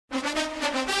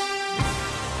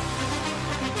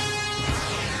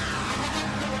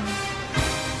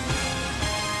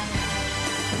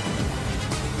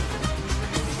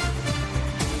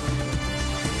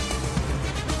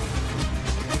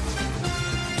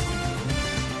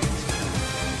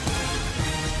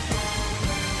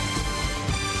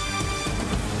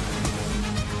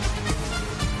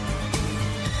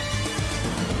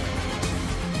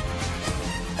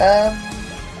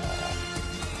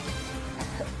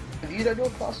Have you done your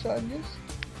class challenges?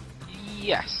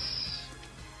 Yes.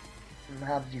 And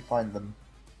how did you find them?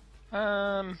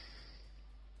 They're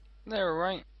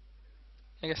alright.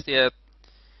 I guess yeah.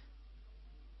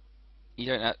 You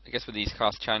don't have, I guess with these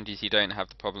class challenges you don't have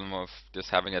the problem of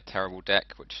just having a terrible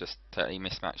deck which just totally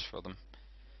mismatched for them.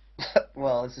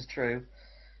 Well, this is true.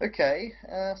 Okay,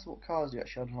 so what cards do you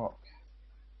actually unlock?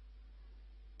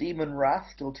 Demon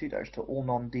Wrath, deal 2 damage to all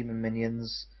non-demon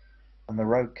minions. And the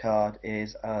rogue card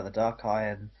is the Dark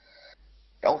Iron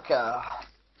Yolka.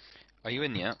 Are you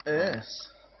in yet? Yes.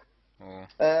 Or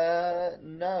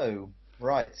No.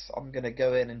 Right, I'm gonna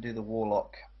go in and do the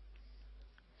Warlock.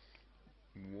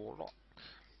 Warlock?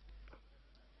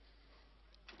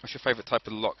 What's your favourite type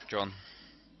of lock, John?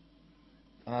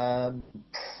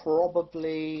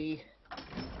 Probably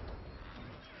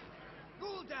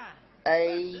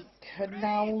a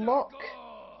Canal Lock.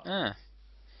 Ah.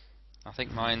 I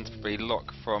think mine's probably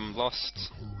Lock from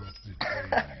Lost.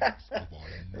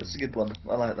 That's a good one.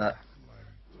 I like that.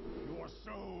 Your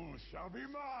soul shall be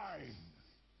mine.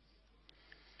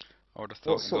 I would have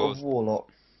thought What sort of Warlock?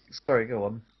 Sorry, go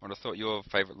on. I would have thought your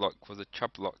favourite lock was a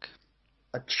Chub lock.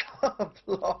 A Chub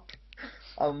Lock.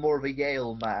 I'm more of a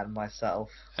Yale man myself.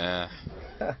 So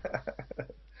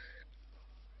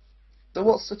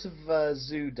what sort of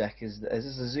zoo deck is this? Is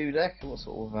this a zoo deck? What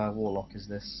sort of Warlock is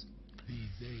this?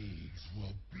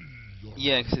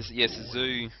 Yeah, cause it's a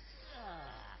zoo.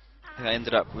 I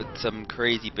ended up with some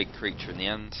crazy big creature in the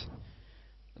end.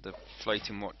 The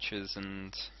floating watchers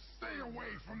and Stay away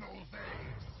from those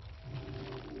things.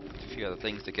 a few other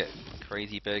things that get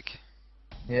crazy big.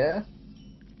 Yeah?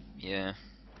 Yeah.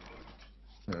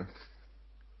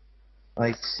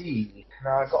 I see.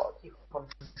 Now I've got to keep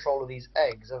control of these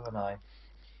eggs, haven't I?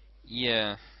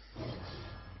 Yeah.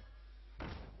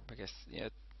 I guess, yeah,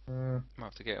 Mm. might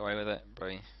have to get away with it,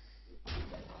 by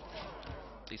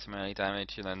do some early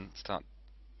damage and then start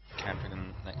countering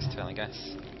them next turn, I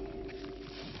guess.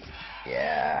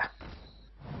 Yeah.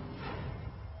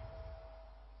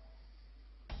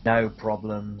 No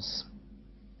problems.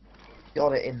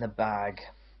 Got it in the bag.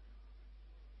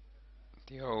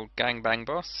 The old gangbang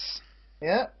boss.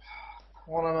 Yep.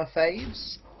 One of my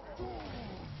faves.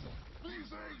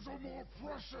 These eggs are more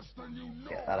precious than you know.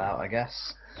 Get that out, I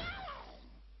guess.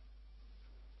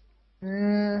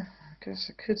 Guess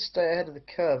I could stay ahead of the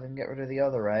curve and get rid of the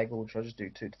other egg, or should I just do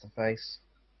 2 to the face?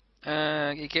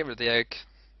 You get rid of the egg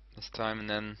this time and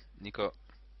then you got,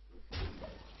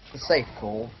 The safe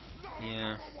call.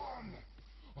 yeah.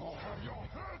 I'll have your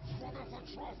heads for this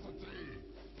atrocity.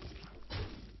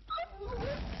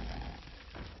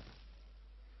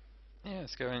 Yeah,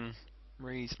 it's going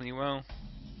reasonably well.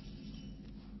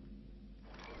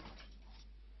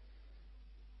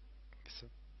 It's a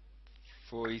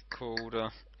void called, I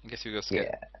guess we just get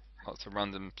Yeah. lots of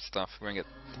random stuff. We won't get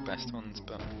the best ones,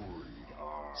 but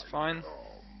it's fine.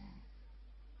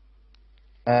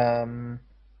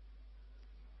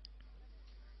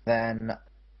 Then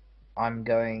I'm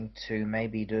going to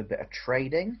maybe do a bit of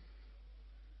trading.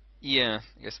 Yeah,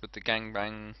 I guess with the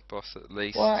gangbang boss at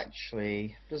least. Well,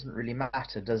 actually, doesn't really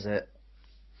matter, does it?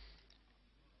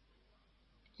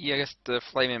 Yeah, I guess the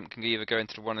flame imp can either go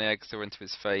into one of the eggs or into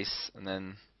his face, and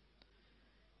then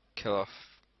kill off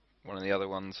one of the other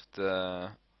ones with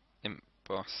the imp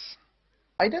boss.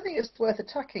 I don't think it's worth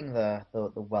attacking the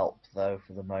whelp though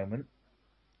for the moment.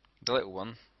 The little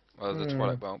one, well, the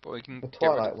Twilight Whelp, but we can The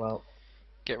Twilight whelp.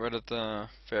 get rid of the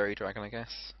fairy dragon, I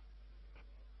guess.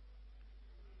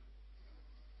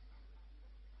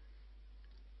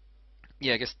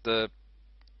 Yeah, I guess we'll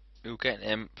get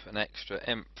an extra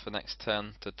imp for next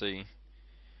turn to do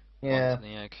Yeah. one to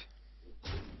the egg.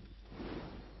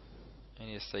 And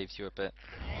it just saves you a bit.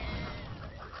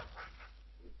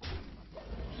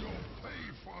 You'll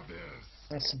pay for this.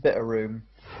 That's a bit of room.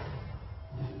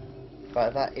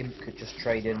 But that imp could just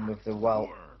trade in with the whelp.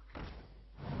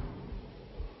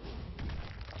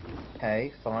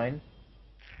 Okay, fine.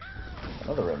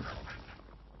 Another imp.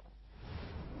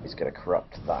 He's gonna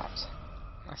corrupt that.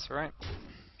 That's alright. I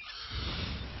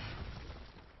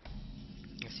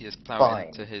guess he just plow it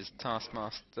into his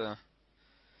Taskmaster.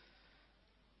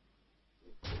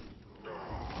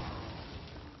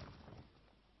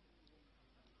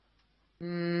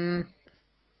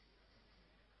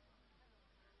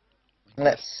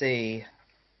 Let's see.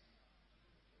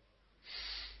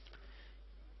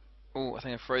 Oh, I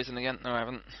think I've frozen again. No, I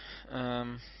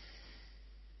haven't.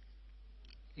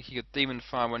 You could Demon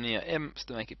Fire one of your imps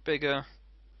to make it bigger.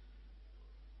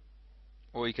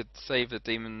 Or you could save the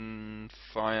Demon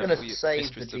Fire I'm for gonna your save the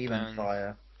Mistress of Demon Pain.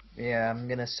 Fire. Yeah, I'm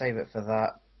gonna save it for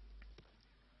that.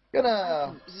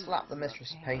 Gonna slap the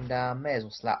Mistress of Pain down. May as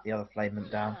well slap the other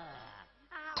Flamement down.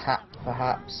 Tap,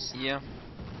 perhaps. Yeah.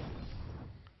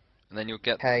 And then you'll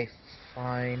get. Okay,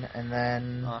 fine. And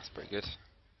then Oh, that's pretty good.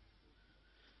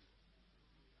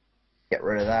 get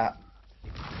rid of that.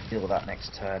 Deal with that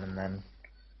next turn, and then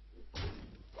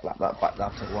slap that back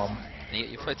down to 1. And you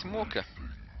get your Floating Walker.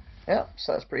 Yeah,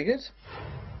 so that's pretty good.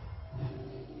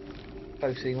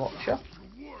 Floating Watcher.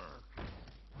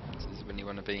 So this is when you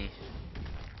want to be.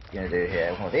 What are you gonna do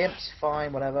here? One of the imps,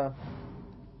 fine, whatever.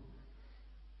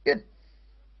 Good.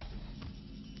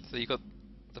 So you got.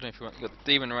 I don't know if you want. You got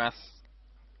Demon Wrath.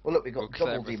 Well, look, we We'll got clear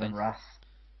double everything. Demon Wrath.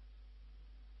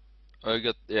 Oh, you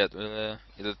got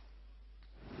the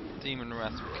Demon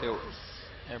Wrath will kill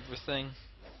everything.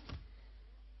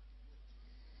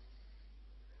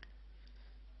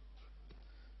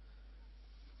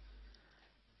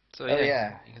 So Oh yeah,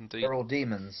 yeah, you can do. they're all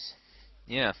demons.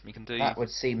 Yeah, you can do. That would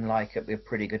seem like it'd be a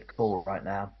pretty good call right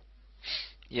now.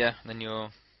 Yeah, then you're.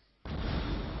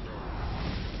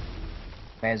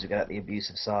 May as well get at the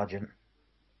Abusive Sergeant.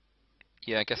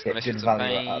 Yeah, I guess the Get good Missions of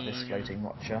value out of this Pain. Floating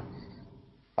Watcher.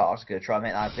 Oh, I was going to try and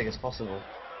make that as big as possible.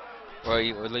 Well,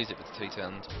 you will lose it with the 2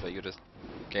 turns, but you'll just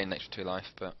gain an extra 2 life,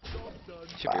 but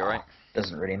should be alright.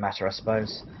 Doesn't really matter, I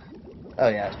suppose. Oh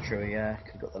yeah, it's true, yeah.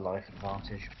 Could have got the life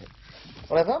advantage, but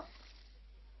whatever.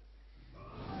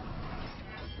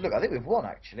 Look, I think we've won,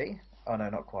 actually. Oh no,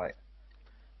 not quite.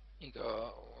 You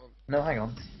got No, hang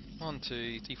on. 1,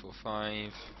 2, 3, 4,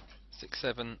 5, 6,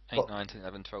 7, 8, What? 9, 10,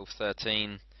 11, 12,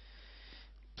 13.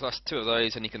 Plus 2 of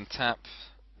those, and you can tap.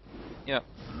 Yep.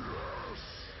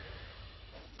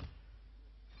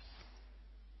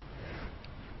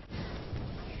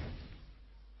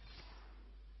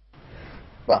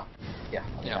 Well, yeah,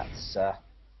 I mean, Yeah. that's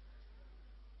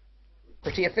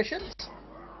pretty efficient.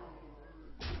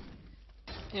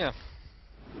 Yeah.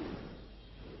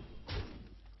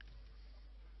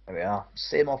 There we are.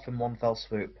 See him off in one fell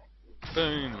swoop.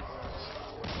 Boom.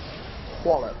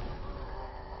 Wallop.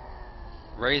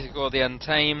 Razor Gore the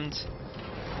Untamed.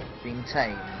 Being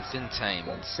tamed. It's in tamed.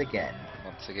 Once again.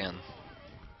 Once again.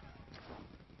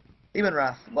 Demon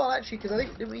Wrath. Well, actually, because I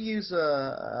think, didn't we use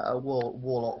a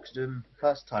Warlock to do him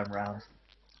first time round?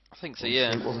 I think so, Obviously,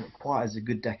 yeah. it wasn't quite as a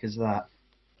good deck as that.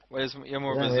 Whereas you're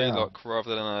more of There a we are. Zoolock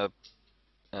rather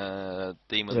than a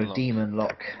Demon So Lock. Demon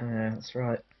Lock. Yeah, that's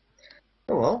right.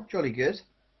 Oh well, jolly good.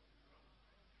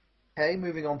 Okay,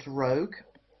 moving on to Rogue.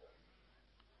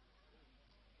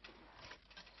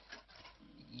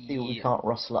 See what we Yeah. can't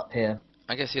rustle up here.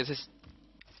 I guess yeah, this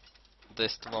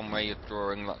the one where you're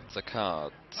drawing lots of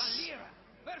cards.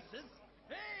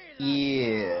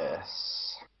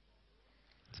 Yes.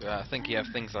 So I think you have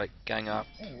things like Gang Up.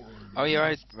 Oh yeah,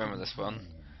 I remember this one.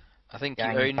 I think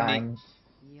Gang bang.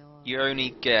 you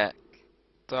only get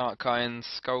Dark Iron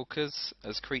Skulkers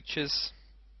as creatures.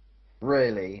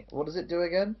 Really? What does it do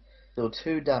again? Deal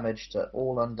 2 damage to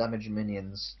all undamaged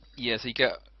minions. Yeah, so you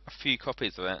get a few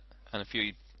copies of it, and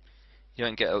you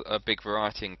don't get a big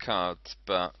variety in cards,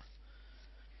 but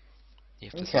you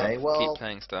have to sort Okay, of well, keep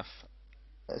playing stuff.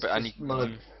 let's But just mull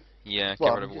it. yeah,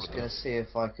 Well, get rid of I'm all just of going them. to see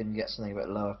if I can get something a bit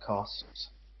lower cost.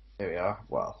 Here we are.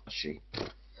 Well, she.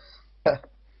 Well,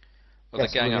 the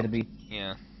Guess we're Gang Up, going to be.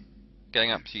 yeah,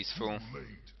 Gang Up's useful. Late.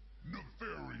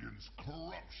 Nefarian's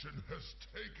corruption has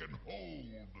taken hold.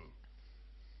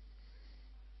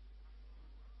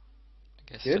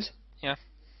 I guess Good. just yeah.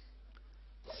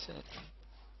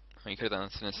 Oh, you could have done a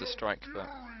Sinister Strike, but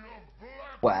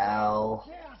Well,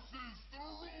 Courses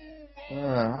through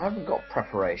I haven't got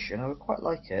preparation. I would quite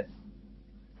like it.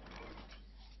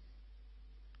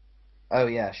 Oh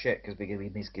yeah, shit, because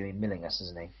he's going to be milling us,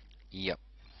 isn't he? yep.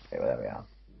 Okay, well, there we are.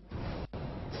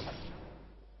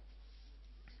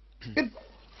 Good.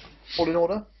 All in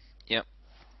order. Yep.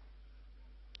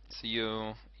 So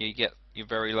you get you're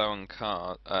very low on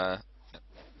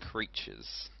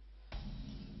creatures.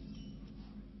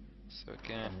 So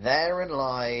again, And therein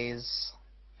lies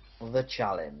the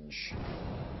challenge.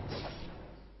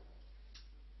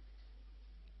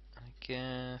 I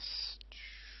guess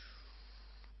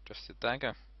just a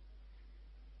dagger.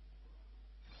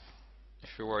 If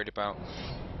you're worried about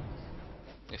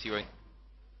if you ain't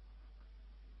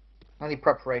How many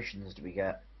preparations do we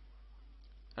get?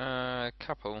 a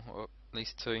couple or at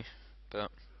least 2,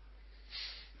 but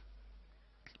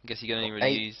I guess you can only really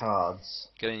 8 use cards.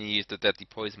 the deadly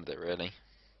poison with it really.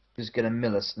 Who's going to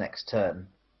mill us next turn?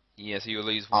 Yeah, so you'll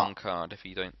lose Ah. 1 card if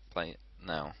you don't play it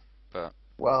now. But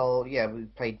Well, yeah, we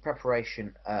played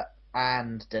preparation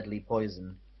and deadly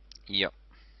poison. yep.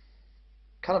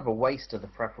 Kind of a waste of the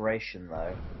preparation,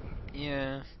 though.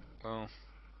 Yeah. Well.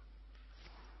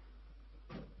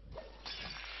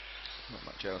 Not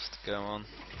much else to go on.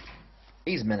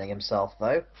 He's milling himself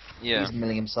though. Yeah. He's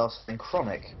milling himself something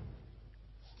chronic.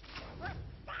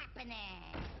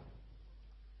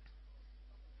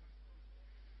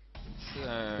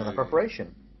 Another So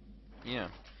preparation. yeah.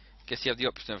 Guess you have the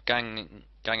option of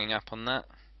ganging up on that.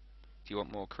 If you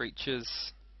want more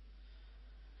creatures.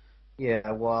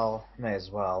 Yeah, well, may as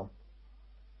well.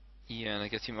 Yeah, and I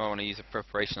guess you might want to use a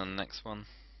preparation on the next one.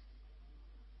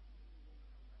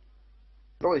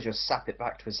 Could always just sap it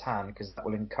back to his hand because that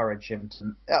will encourage him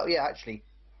to. Oh yeah, actually,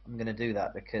 I'm going to do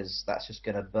that because that's just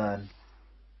going to burn.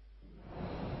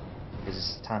 Because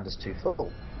his hand is too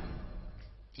full.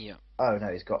 Yeah. Oh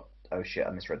no, he's got. Oh shit,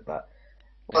 I misread that.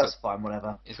 He's Well, that's fine,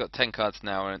 whatever. He's got 10 cards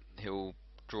now, and he'll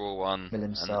draw one Mill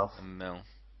himself. and mill.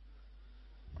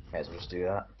 May as well just do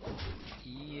that.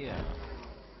 Yeah.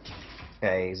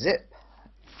 Okay, zip.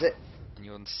 Zip. And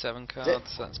you're on 7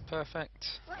 cards, so that's perfect.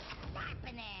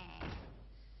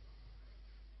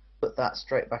 Put that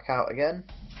straight back out again.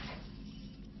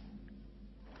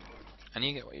 And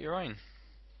you get what your own.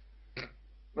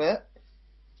 Yeah.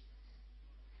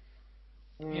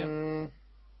 Yeah. Mm,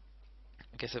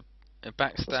 I guess a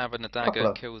backstab and a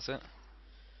dagger kills it.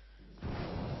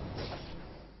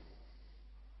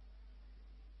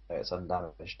 Oh, it's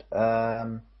undamaged.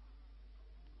 Guess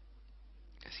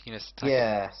you can just attack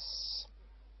Yes. it.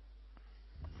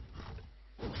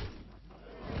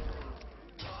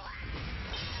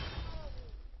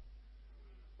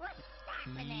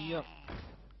 Yep.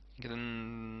 You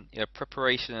can, yeah,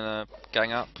 preparation and a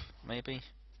gang up, maybe.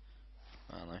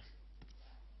 I don't know.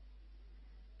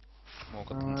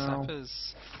 Morgan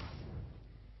Sappers.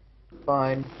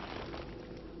 Fine.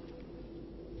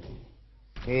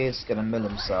 He's gonna mill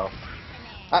himself.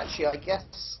 Actually, I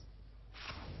guess.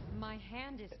 My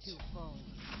hand is too full.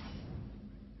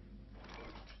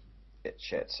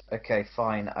 Shit. Okay,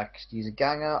 fine. I could use a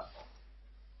gang up.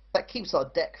 That keeps our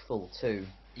deck full too.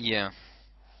 Yeah.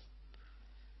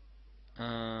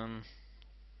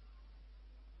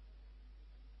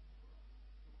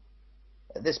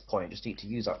 At this point, just need to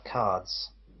use our cards.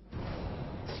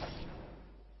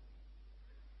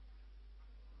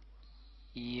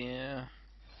 Yeah.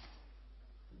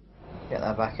 Get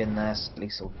that back in there. So at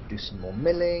least I'll do some more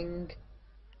milling.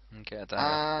 And get a dagger.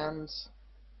 And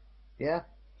yeah.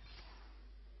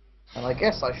 And I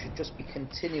guess I should just be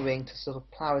continuing to sort of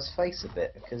plough his face a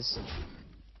bit because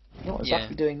you're not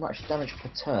exactly doing much damage per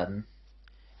turn.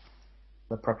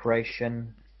 The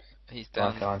preparation. He's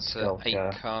down to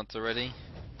Skulker. 8 cards already.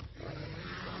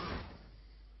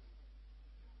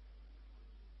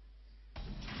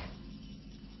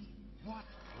 What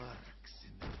lurks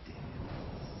in the dim?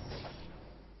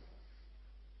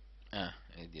 Ah,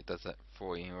 it does that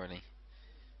for you already.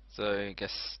 So I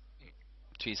guess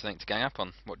choose something to gang up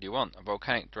on. What do you want? A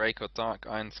volcanic drake or dark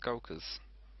iron skulkers?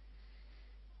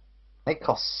 They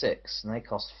cost 6 and they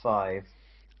cost 5.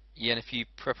 Yeah, and if you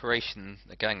preparation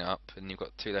a gang up and you've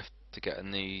got 2 left to get a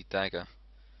new dagger.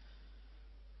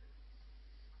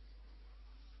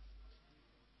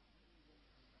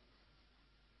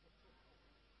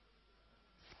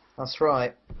 That's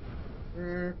right.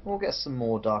 We'll get some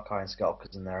more Dark Iron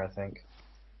Skulkers in there, I think.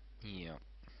 Yeah.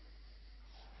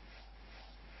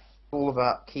 All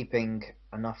about keeping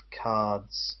enough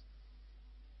cards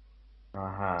in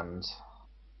our hand.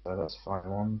 So that's fine.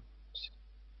 1,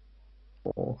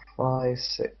 2, 4, 5,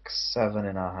 6, 7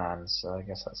 in our hands. So I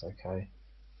guess that's okay.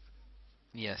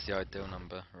 Yeah, it's the ideal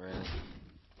number, really.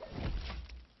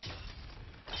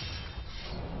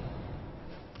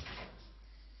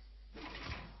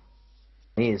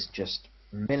 He is just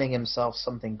milling himself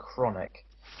something chronic.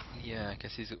 Yeah, I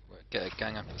guess he's get a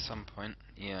gang up at some point.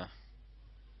 Yeah.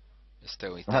 But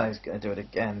still, he's Oh, down. he's going to do it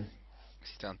again.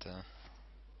 He's down to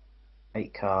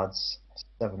 8 cards,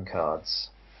 7 cards.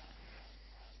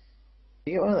 Where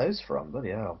do you get one of those from? Bloody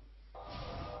hell.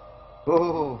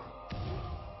 Ooh.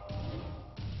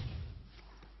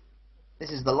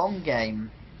 This is the long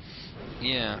game.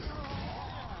 yeah.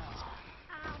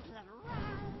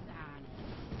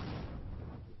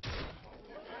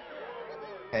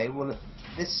 Okay, well at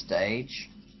this stage,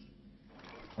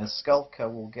 a Skulker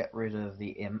will get rid of the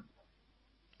Imp,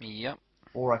 Yep.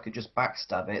 or I could just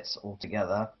backstab it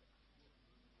altogether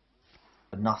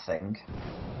for nothing.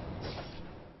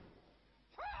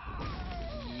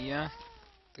 Yeah.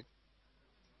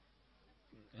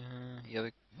 Yeah,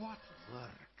 the What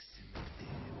lurks in the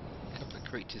dim? couple of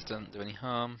creatures don't do any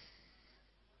harm.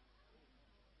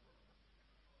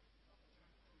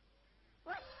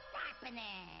 What's happening?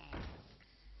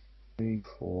 3,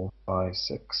 4, 5,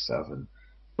 6, 7.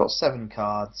 Got 7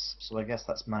 cards, so I guess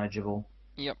that's manageable.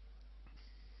 Yep.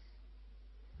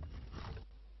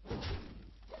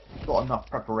 got enough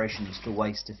preparations to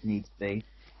waste if needs be.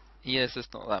 Yes, there's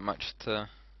not that much to.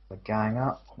 The gang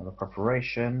up, another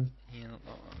preparation. Yeah, not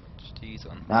that much to use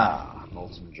on. Ah,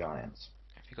 molten giant.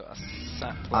 Have you got a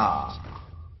sap left? Ah,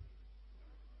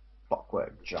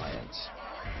 clockwork giant.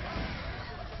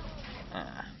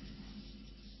 Ah.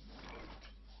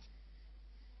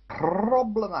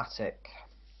 Problematic.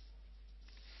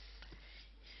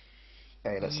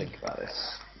 Okay, let's think about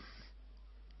this.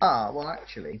 Ah, well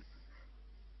actually,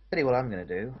 tell you what I'm going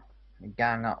to do.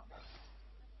 Gang up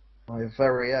my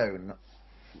very own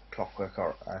clockwork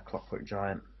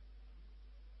giant.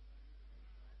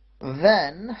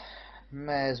 Then,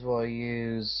 may as well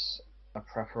use a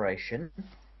preparation.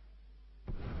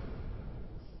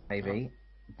 Maybe.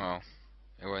 Well,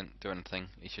 it won't do anything.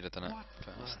 You should have done it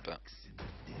first, but.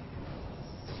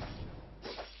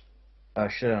 I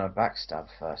should have done a backstab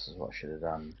first, is what I should have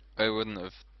done. I wouldn't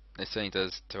have. It only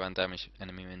does to undamage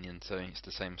enemy minions, so it's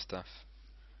the same stuff.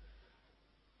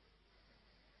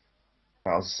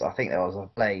 I think there was a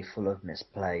play full of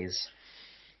misplays.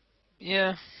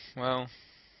 Yeah, well,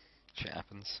 shit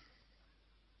happens.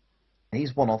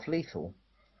 He's one off lethal.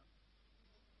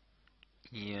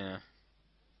 Yeah.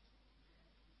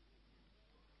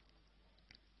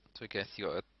 So I guess you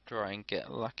gotta try and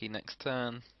get lucky next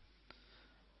turn.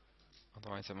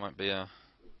 Otherwise it might be a...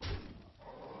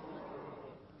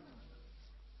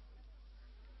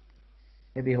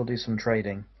 Maybe he'll do some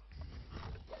trading.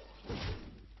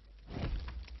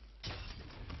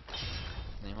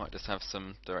 He might just have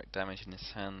some direct damage in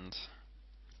his hand.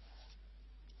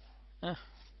 Ah.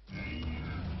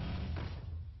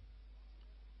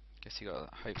 Guess you gotta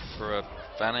hope for a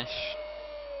vanish.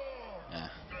 Yeah,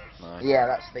 no. Yeah,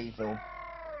 that's lethal.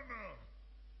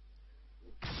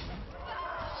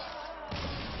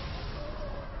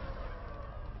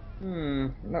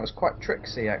 That was quite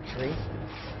tricksy actually.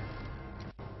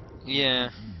 Yeah,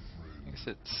 I guess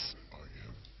it's...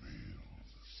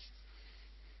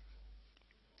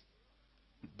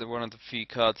 one of the few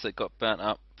cards that got burnt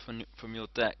up from your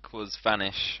deck was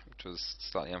Vanish, which was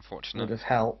slightly unfortunate. Would have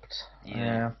helped.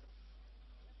 Yeah.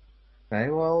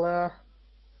 Okay, well,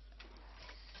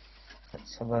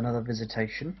 let's have another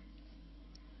visitation.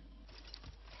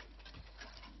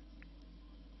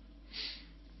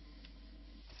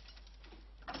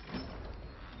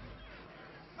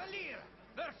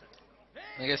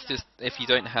 I guess just if you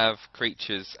don't have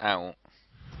creatures out,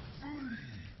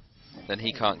 then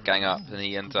he can't gang up, and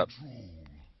he ends up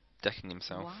decking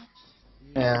himself.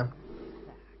 Yeah.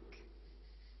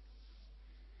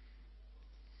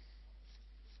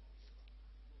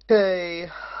 Okay.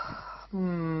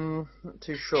 Not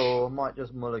too sure. Might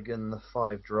just mulligan the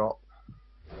 5-drop.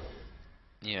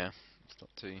 Yeah, it's not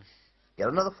too Get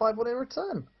another 5-1 in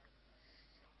return.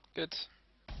 good.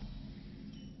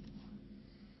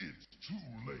 It's too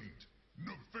late.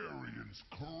 Nefarian's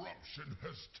corruption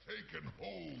has taken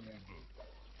hold.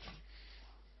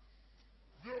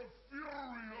 The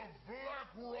fury of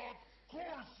Blackrock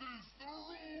courses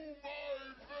through my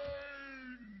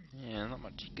veins. Yeah, not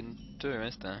much you can do,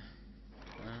 is there?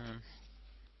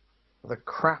 The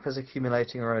crap is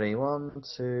accumulating already. 1,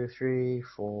 2, 3,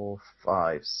 4,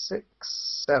 5, 6,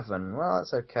 7. Well,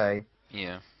 that's okay.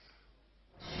 Yeah.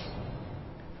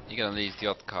 You're gonna lose the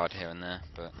odd card here and there,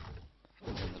 but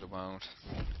at the end of the world.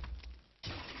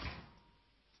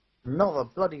 Another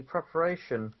bloody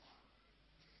preparation.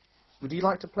 Would you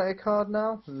like to play a card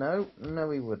now? No, no,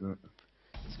 we wouldn't.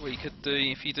 So what you could do,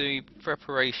 if you do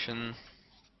preparation,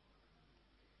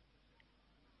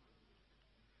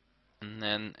 and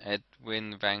then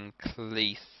Edwin Van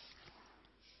Cleef,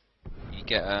 you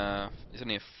get a... it's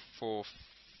only a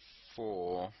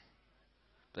 4/4,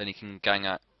 then you can gang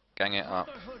it up.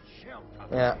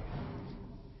 Yeah.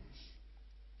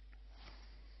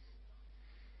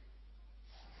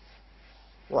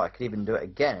 Well, I could even do it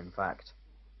again, in fact.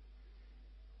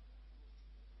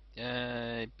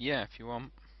 Yeah, if you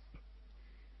want.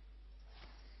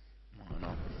 Why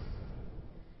not?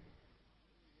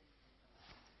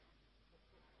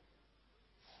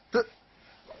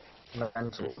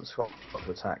 Mental swap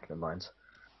to attack, never mind.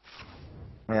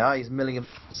 Yeah, he's milling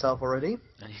himself already.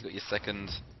 And you've got your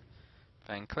second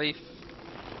Van Cleef.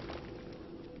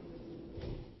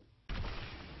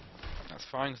 That's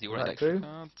fine, because you wanted That extra too.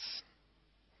 cards.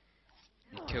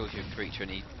 He kills your creature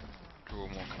and he draw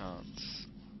more cards.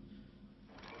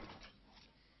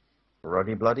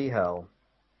 Ruddy bloody hell.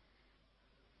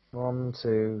 1,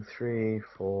 2, 3,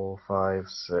 4, 5,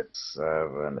 6,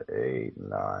 7, 8,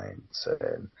 9,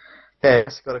 10. Okay,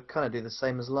 it's got to kind of do the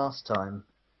same as last time.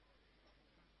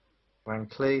 Van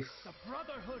Cleef. The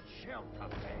Brotherhood shall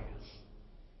prevail.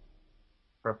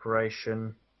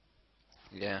 Preparation.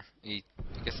 Yeah, I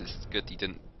guess it's good he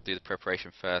didn't do the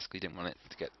preparation first, because he didn't want it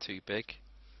to get too big.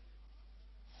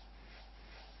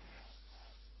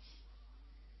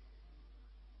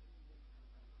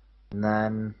 And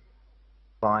then,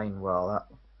 fine, well, that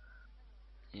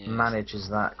Yes. manages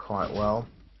that quite well.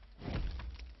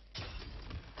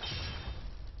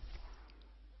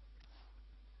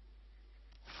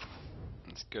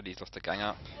 It's good he's lost a gang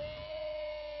up.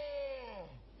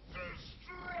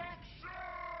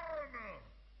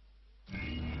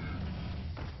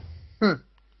 Hmm.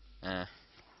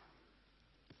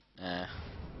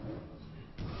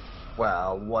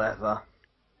 Well, whatever.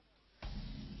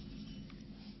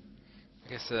 I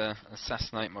guess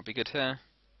assassinate might be good here.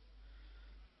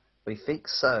 We think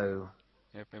so.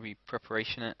 Yeah, maybe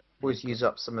preparation it. Always use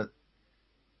up some of.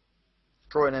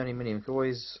 Destroy an enemy minion. We can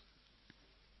always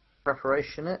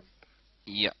preparation it.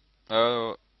 Yeah.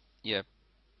 Oh, yeah.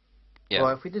 Yeah.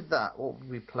 Well, if we did that, what would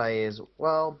we play is,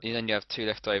 well... And then you have 2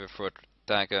 left over for a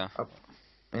dagger.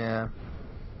 Yeah.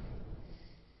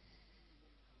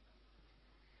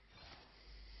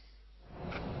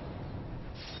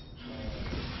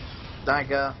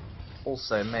 Dagger.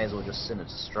 Also, may as well just Sinner to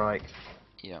strike.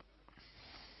 Yeah.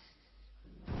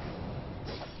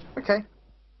 Okay.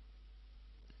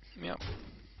 Yep.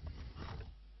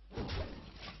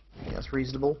 I think that's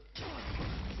reasonable.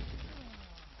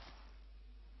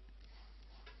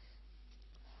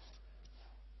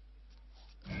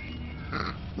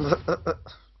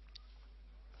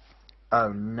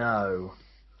 Oh no.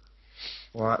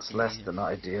 Well, that's less than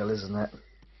ideal, isn't it?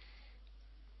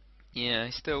 Yeah,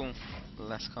 he's still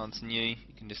less cards than you. You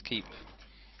can just keep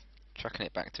chucking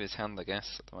it back to his hand, I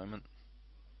guess, at the moment.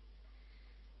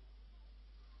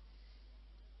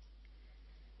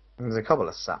 There's a couple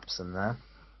of saps in there.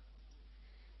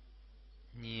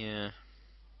 Yeah.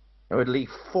 It would leave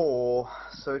 4,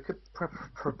 so we could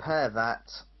prepare that,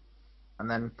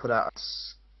 and then put out a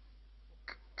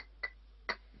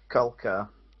Skulker.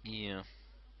 Yeah.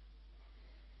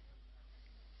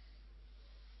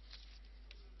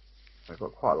 I've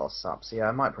got quite a lot of saps. Yeah,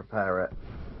 I might prepare it.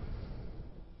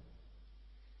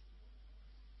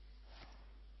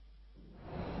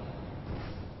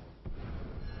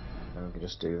 And we can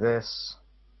just do this.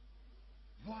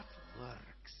 What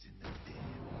lurks in the dim?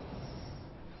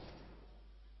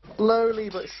 Slowly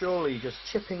but surely, just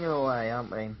chipping away,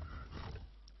 aren't we?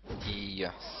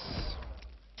 Yes.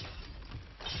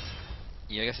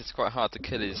 Yeah, I guess it's quite hard to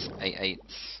kill his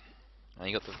 8/8s. And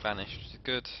you got the vanish, which is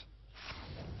good.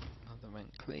 Another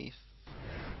Van Cleef.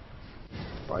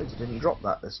 Why didn't he drop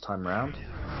that this time round?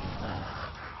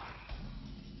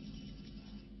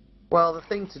 Well, the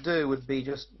thing to do would be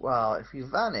just, well, if you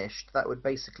vanished, that would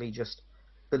basically just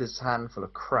fill his hand full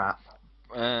of crap.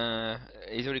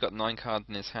 He's already got 9 cards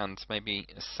in his hand, so maybe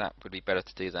a sap would be better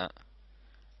to do that.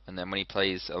 And then when he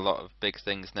plays a lot of big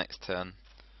things next turn,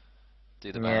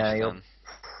 do the Yeah, vanish you're then.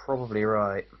 probably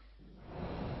right.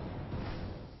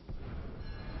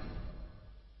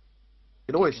 You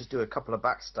could always just do a couple of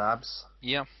backstabs.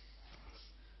 Yeah.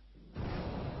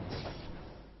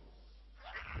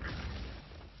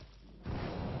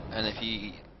 And if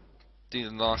you do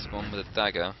the last one with a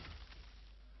dagger,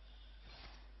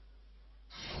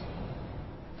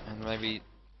 and maybe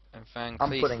a Van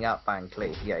I'm Cleef. putting out Van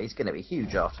Cleef. Yeah, he's going to be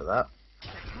huge after that.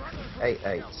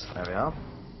 8/8. There we are.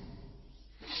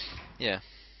 Yeah.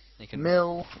 You can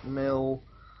Mill. eviscerate.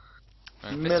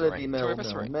 Millity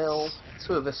mill.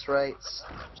 2 eviscerates.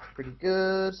 Pretty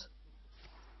good.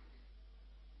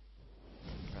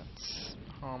 That's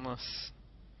harmless.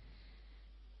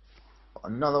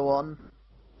 Got another one.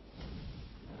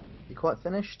 You quite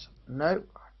finished? No.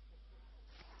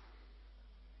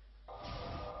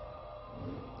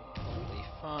 Completely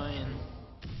fine.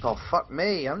 Oh, fuck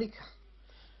me. Only.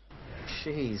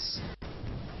 Jeez.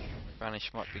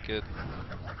 Vanish might be good.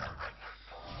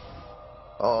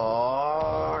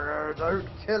 Oh, no, don't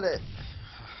kill it.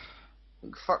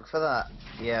 Fuck for that.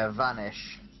 Yeah,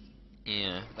 vanish.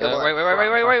 Yeah. Get all that Wait.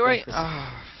 crap back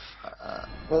Ah.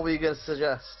 What were you going to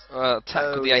suggest?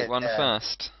 Tackle the 8/1 yeah.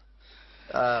 first.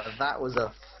 That was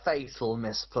a fatal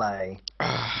misplay.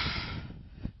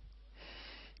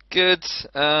 Good.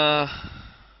 How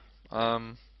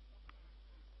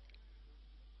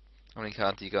many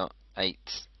cards do you got?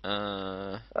 8.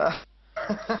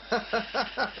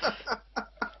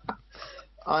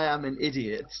 I am an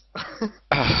idiot.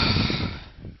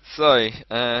 So,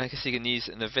 I guess you can use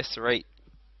an eviscerate,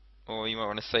 or you might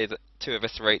want to say that 2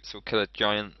 eviscerates will kill a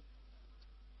giant.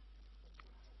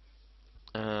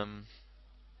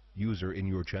 User in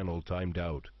your channel timed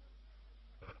out.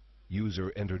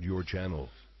 User entered your channel.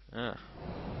 Ah.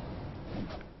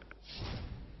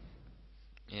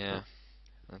 Yeah.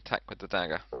 Attack with the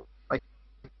dagger.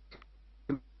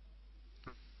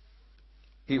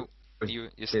 You,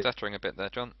 You're stuttering a bit there,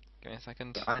 John. Give me a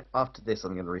second. after this,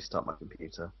 I'm going to restart my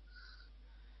computer.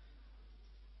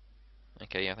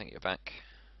 Okay, yeah, I think you're back.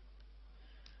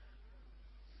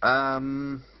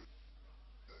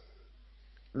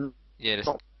 Yeah, just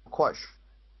Not quite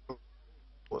sure.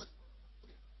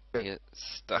 you're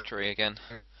stuttery again.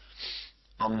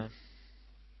 Um,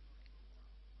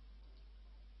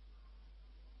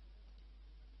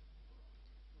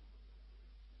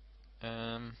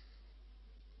 Um.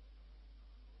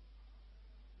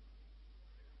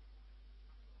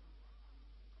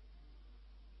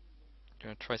 Do you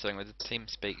want to try something with the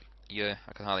TeamSpeak? Yeah,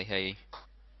 I can hardly hear you.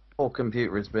 Whole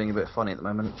computer is being a bit funny at the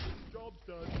moment.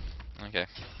 Okay.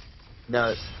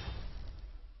 No,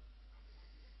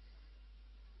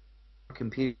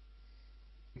 computer.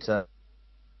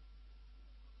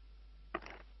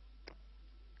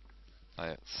 Oh,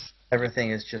 it's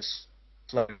Everything is just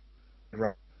slow.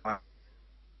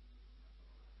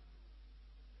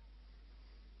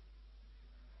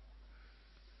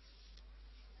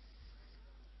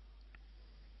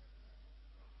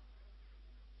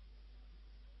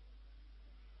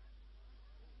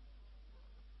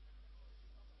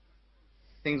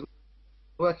 Things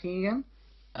working again?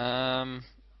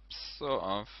 sort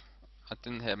of. I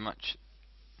didn't hear much.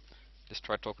 Just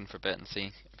try talking for a bit and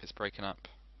see if it's breaking up.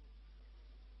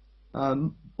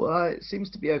 Well, it seems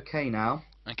to be okay now.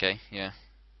 Okay, yeah.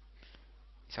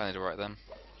 Sounded alright then.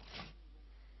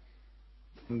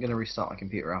 I'm going to restart my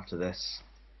computer after this.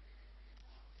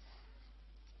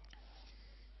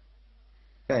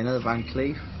 Okay, another Van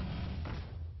Cleef.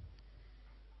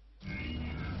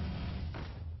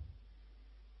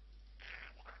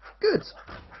 Good.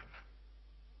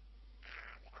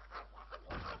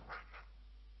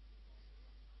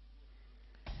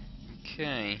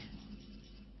 Okay.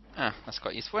 Ah, that's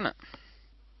quite useful, isn't it?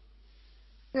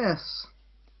 Yes.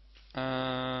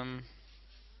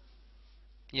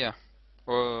 Yeah.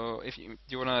 Or if do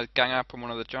you want to gang up on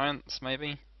one of the giants,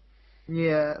 maybe?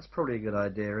 Yeah, that's probably a good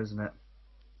idea, isn't it?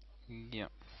 Yeah.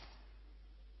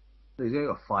 He's only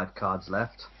got 5 cards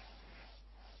left.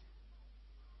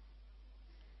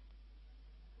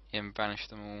 And banish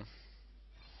them all.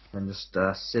 And just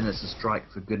Sinister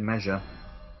Strike for good measure.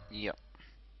 Yep.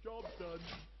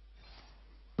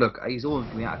 Look, he's all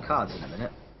going to be out of cards in a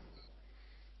minute.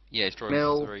 Yeah, he's drawing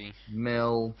Mill, 3.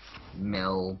 mill,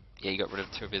 mill. Yeah, he got rid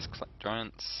of 2 of his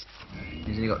giants.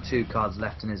 He's only got 2 cards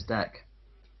left in his deck.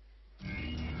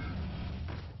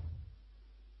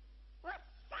 What's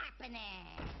happening?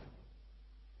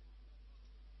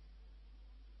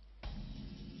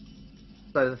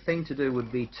 So the thing to do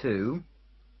would be to...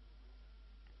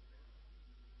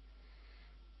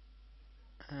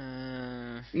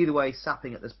 Either way,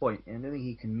 sapping at this point. I don't think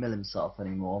he can mill himself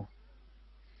anymore.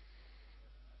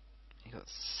 He got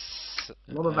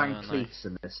A lot of Van no. Cleefs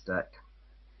in this deck.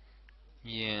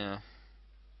 Yeah.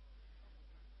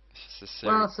 It's just a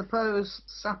Well, I series. suppose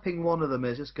sapping one of them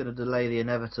is just going to delay the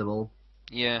inevitable.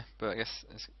 Yeah, but I guess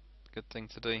it's a good thing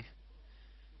to do. And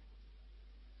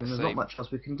there's So, not much else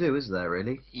we can do, is there,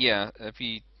 really? yeah, if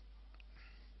you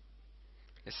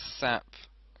sap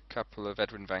a couple of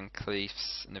Edwin Van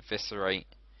Cleefs and eviscerate.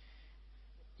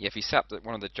 Yeah, if you sap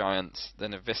one of the giants,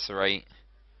 then eviscerate,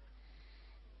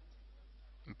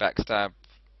 and backstab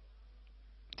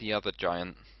the other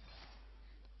giant.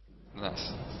 And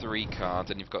that's 3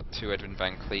 cards, and you've got 2 Edwin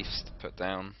Van Cleefs to put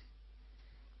down.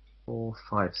 4,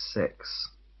 5, 6.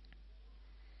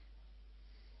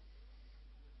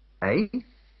 Hey?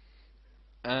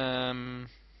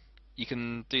 You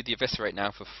can do the eviscerate now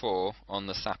for 4 on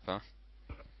the sapper.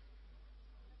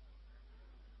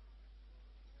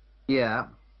 Yeah.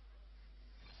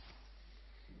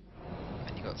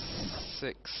 And you've got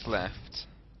 6 left.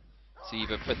 So you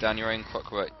either put down your own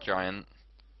Clockwork Giant,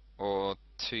 or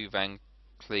 2 Van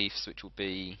Cleefs, which will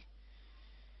be...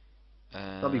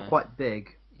 That'll be quite big.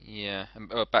 Yeah,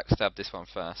 or backstab this one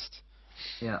first.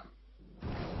 Yeah.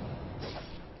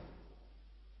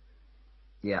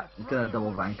 Yeah, I'm going to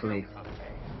double Van Cleef.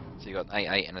 So you got an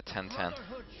 8-8 and a 10-10.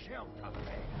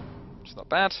 Which is not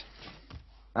bad.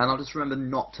 And I'll just remember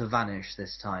not to vanish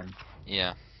this time.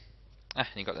 Yeah. Ah,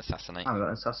 and you got the Assassinate. I've got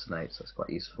an Assassinate, so that's quite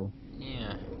useful.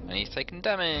 Yeah. And he's taking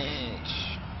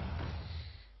damage.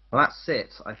 Well, that's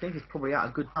it. I think he's probably out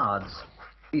of good cards.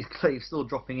 These Cleef's still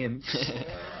dropping in.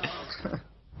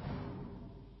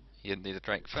 You need a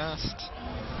Drake first.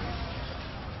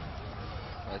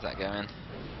 Where's that going?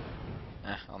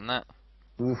 Ah, on that.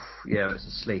 Oof, yeah, it's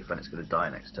asleep and it's going to die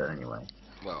next turn anyway.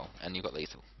 Well, and you've got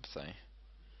lethal, so...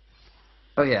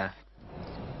 Oh yeah.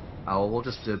 Oh, we'll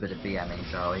just do a bit of BMing,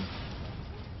 shall we?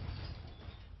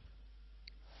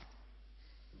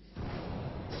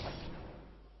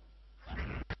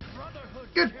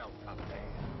 Good.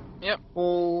 Yep.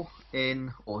 All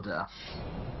in order.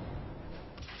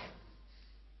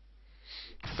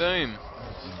 Boom.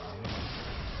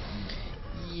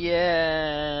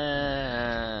 Yeah.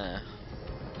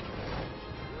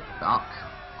 Dark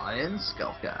Iron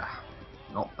Skulker.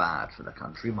 Not bad for the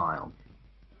country mile.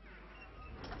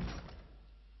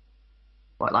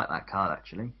 Quite like that card,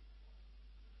 actually.